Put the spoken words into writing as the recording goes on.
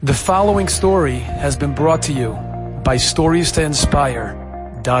The following story has been brought to you by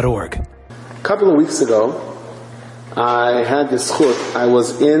StoriesToInspire.org. A couple of weeks ago, I had this chut. I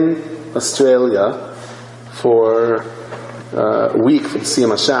was in Australia for a week for the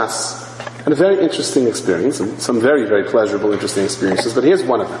Siyum HaShas. And a very interesting experience, and some very, very pleasurable, interesting experiences, but here's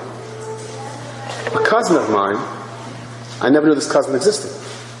one of them. A cousin of mine, I never knew this cousin existed.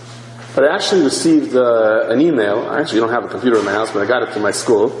 But I actually received an email. I actually don't have a computer in my house, but I got it from my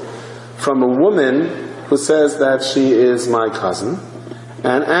school, from a woman who says that she is my cousin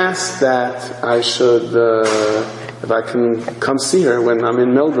and asked that I should, if I can come see her when I'm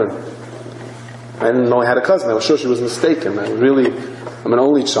in Melbourne. I didn't know I had a cousin. I was sure she was mistaken. I'm an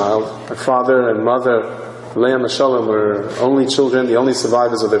only child. My father and mother, Leah and Shalom, were only children, the only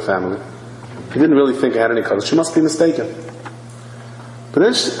survivors of their family. I didn't really think I had any cousins. She must be mistaken. But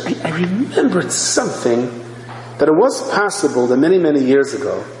then I remembered something, that it was possible that many, many years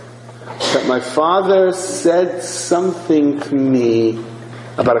ago, that my father said something to me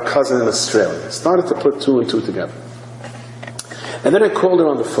about a cousin in Australia. I started to put two and two together. And then I called her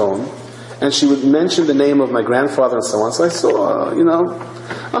on the phone, and she would mention the name of my grandfather and so on. So I saw,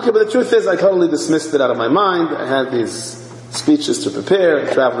 okay, but the truth is I totally dismissed it out of my mind. I had these speeches to prepare.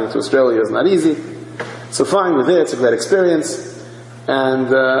 Traveling to Australia is not easy. So fine, we're there. It's a great experience.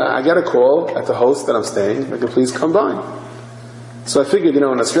 And I get a call at the host that I'm staying, like, please come by. So I figured, in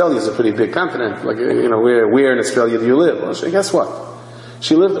Australia is a pretty big continent. Like, where in Australia do you live? Well, guess what?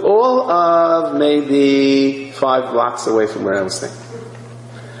 She lived all of maybe 5 blocks away from where I was staying.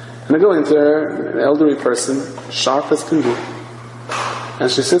 And I go into her, an elderly person, sharp as can be. And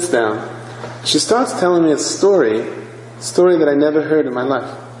she sits down. She starts telling me a story that I never heard in my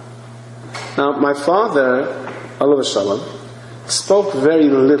life. Now, my father, Alav Shalom, spoke very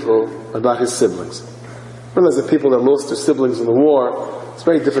little about his siblings. Realize the people that lost their siblings in the war, it's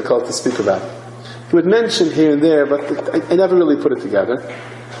very difficult to speak about. He would mention here and there, but I never really put it together.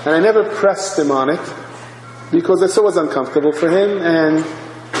 And I never pressed him on it, because I saw it was uncomfortable for him, and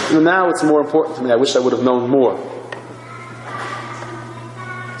now it's more important to me. I wish I would have known more.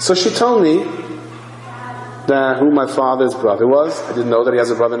 So she told me who my father's brother was. I didn't know that he has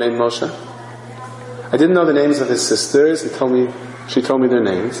a brother named Moshe. I didn't know the names of his sisters. She told me their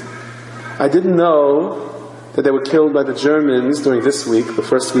names. I didn't know that they were killed by the Germans during this week, the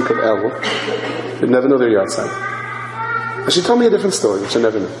first week of Elul. I never know their yard site. And she told me a different story, which I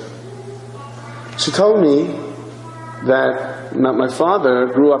never knew. She told me that my father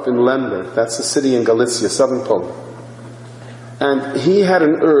grew up in Lemberg. That's a city in Galicia, southern Poland. And he had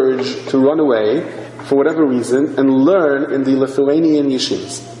an urge to run away, for whatever reason, and learn in the Lithuanian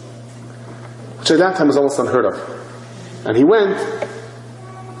yeshivas, which at that time was almost unheard of. And he went,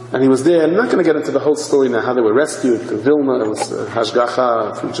 and he was there. I'm not going to get into the whole story now, how they were rescued to Vilna. It was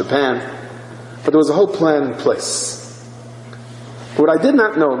Hashgacha from Japan. But there was a whole plan in place. But what I did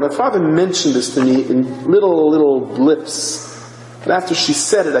not know, my father mentioned this to me in little blips. But after she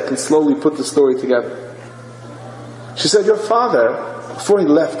said it, I can slowly put the story together. She said, your father, before he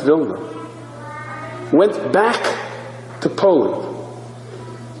left Vilna, went back to Poland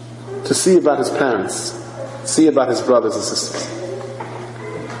to see about his parents, see about his brothers and sisters.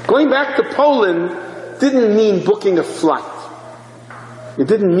 Going back to Poland didn't mean booking a flight. It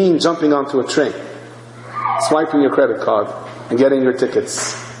didn't mean jumping onto a train, swiping your credit card, and getting your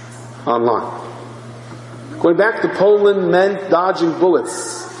tickets online. Going back to Poland meant dodging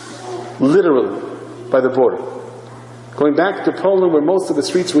bullets, literally, by the border. Going back to Poland, where most of the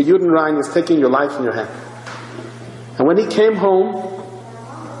streets were Judenrein, was taking your life in your hand. And when he came home,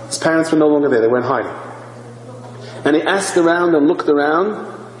 his parents were no longer there. They were in hiding. And he asked around and looked around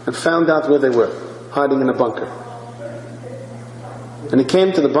and found out where they were, hiding in a bunker. And he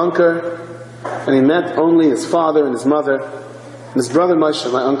came to the bunker, and he met only his father and his mother and his brother Moshe,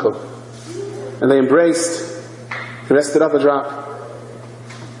 my uncle. And they embraced. He rested up a drop.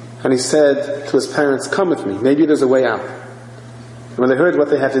 And he said to his parents, come with me. Maybe there's a way out. And when they heard what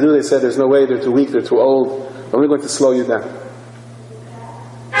they had to do, they said, there's no way. They're too weak. They're too old. But we're going to slow you down.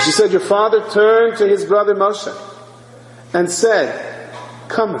 She said, your father turned to his brother Moshe and said,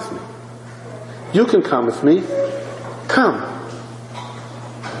 come with me. You can come with me. Come.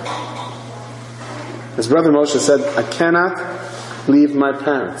 His brother Moshe said, I cannot leave my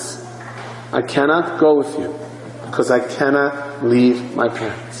parents. I cannot go with you because I cannot leave my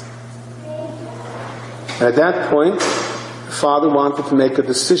parents. And at that point, the father wanted to make a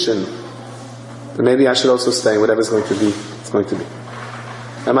decision that maybe I should also stay. Whatever's going to be, it's going to be.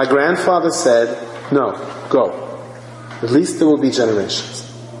 And my grandfather said, no, go. At least there will be generations.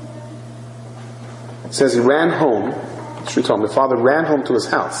 It says he ran home She told me, the father ran home to his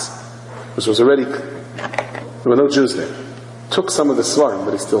house, which was already, there were no Jews there. Took some of the svarim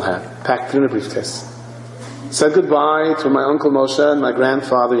that he still had, packed it in a briefcase. Said goodbye to my uncle Moshe and my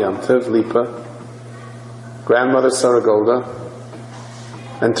grandfather Yamtev Lipa, grandmother Sarah Golda,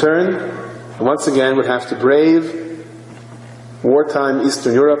 and turned, and once again would have to brave wartime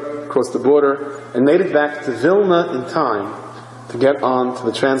Eastern Europe, across the border, and made it back to Vilna in time to get on to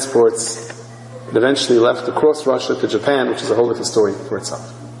the transports that eventually left across Russia to Japan, which is a whole different story for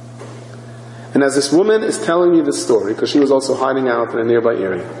itself. And as this woman is telling me this story, because she was also hiding out in a nearby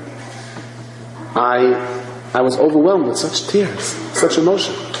area, I was overwhelmed with such tears, such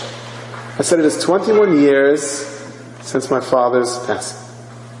emotion. I said, it is 21 years since my father's passing.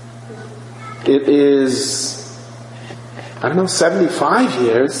 It is, 75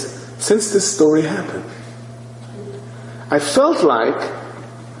 years since this story happened. I felt like,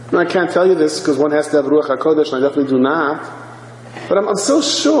 and I can't tell you this because one has to have Ruach HaKodesh, and I definitely do not, but I'm so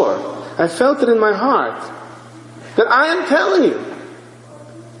sure, I felt it in my heart, that I am telling you,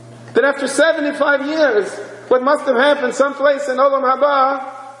 that after 75 years, what must have happened someplace in Olam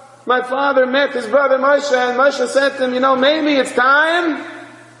Haba, my father met his brother Moshe, and Moshe said to him, maybe it's time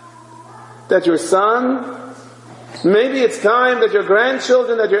that your son, maybe it's time that your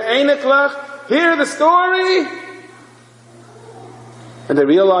grandchildren, that your Eineklach, hear the story, and they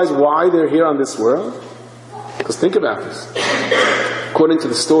realize why they're here on this world. Because think about this. According to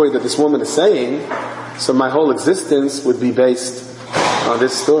the story that this woman is saying, so my whole existence would be based on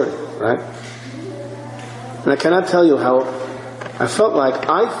this story, right? And I cannot tell you how I felt like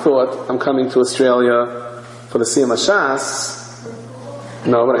I thought I'm coming to Australia for the Siyam HaShas.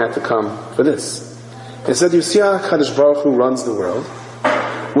 No, but I had to come for this. He said, you see how HaKadosh Baruch Hu runs the world?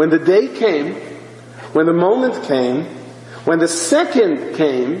 When the day came, when the moment came, when the second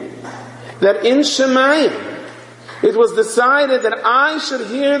came, that in Shemayim, it was decided that I should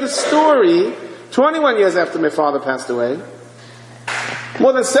hear the story 21 years after my father passed away.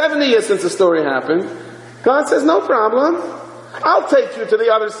 More than 70 years since the story happened. God says, no problem. I'll take you to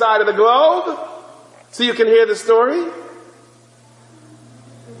the other side of the globe so you can hear the story.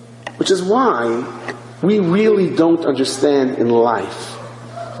 Which is why we really don't understand in life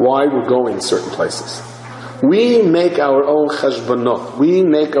why we're going certain places. We make our own cheshbonot. We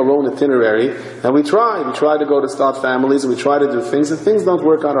make our own itinerary, and we try. We try to go to start families, and we try to do things, and things don't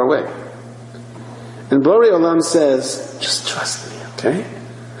work out our way. And Borei Olam says, just trust me, okay?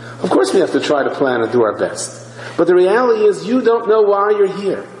 Of course we have to try to plan and do our best. But the reality is, you don't know why you're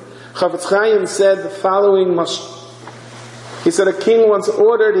here. Chavetz Chaim said the following mashal. He said a king once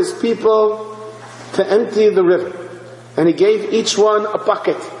ordered his people to empty the river. And he gave each one a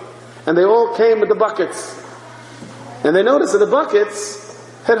bucket. And they all came with the buckets. And they noticed that the buckets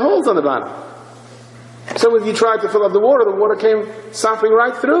had holes on the bottom. So when you tried to fill up the water came sopping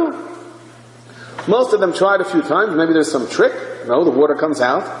right through. Most of them tried a few times. Maybe there's some trick. No, the water comes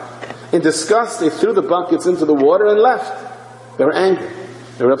out. In disgust, they threw the buckets into the water and left. They were angry.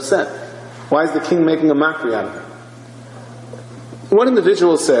 They were upset. Why is the king making a mockery out of it? One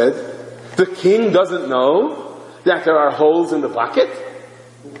individual said, the king doesn't know that there are holes in the bucket?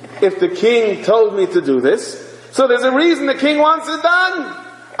 If the king told me to do this, so there's a reason the king wants it done.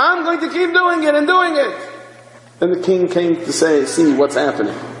 I'm going to keep doing it and doing it. And the king came to see what's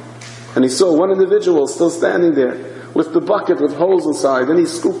happening. And he saw one individual still standing there with the bucket with holes inside. And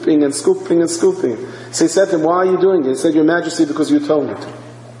he's scooping and scooping and scooping. So he said to him, why are you doing it? He said, Your Majesty, because you told me to.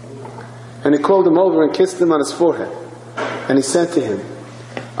 And he called him over and kissed him on his forehead. And he said to him,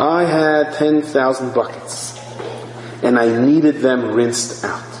 I had 10,000 buckets. And I needed them rinsed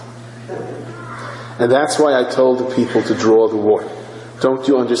out. And that's why I told the people to draw the water. Don't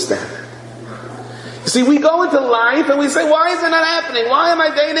you understand? You see, we go into life and we say, why is it not happening? Why am I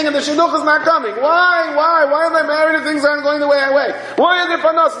dating and the shidduch is not coming? Why? Why am I married and things aren't going the way I want? Why are there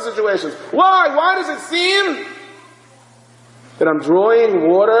parnasa situations? Why does it seem that I'm drawing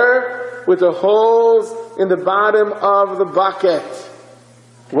water with the holes in the bottom of the bucket?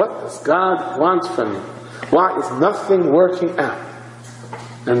 What does God want from me? Why is nothing working out?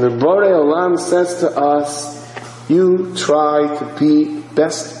 And the Borei Olam says to us, you try to be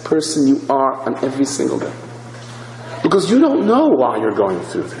best person you are on every single day. Because you don't know why you're going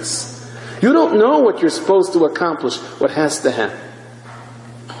through this. You don't know what you're supposed to accomplish, what has to happen.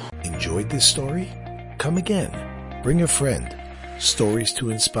 Enjoyed this story? Come again. Bring a friend.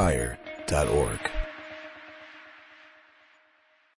 StoriesToInspire.org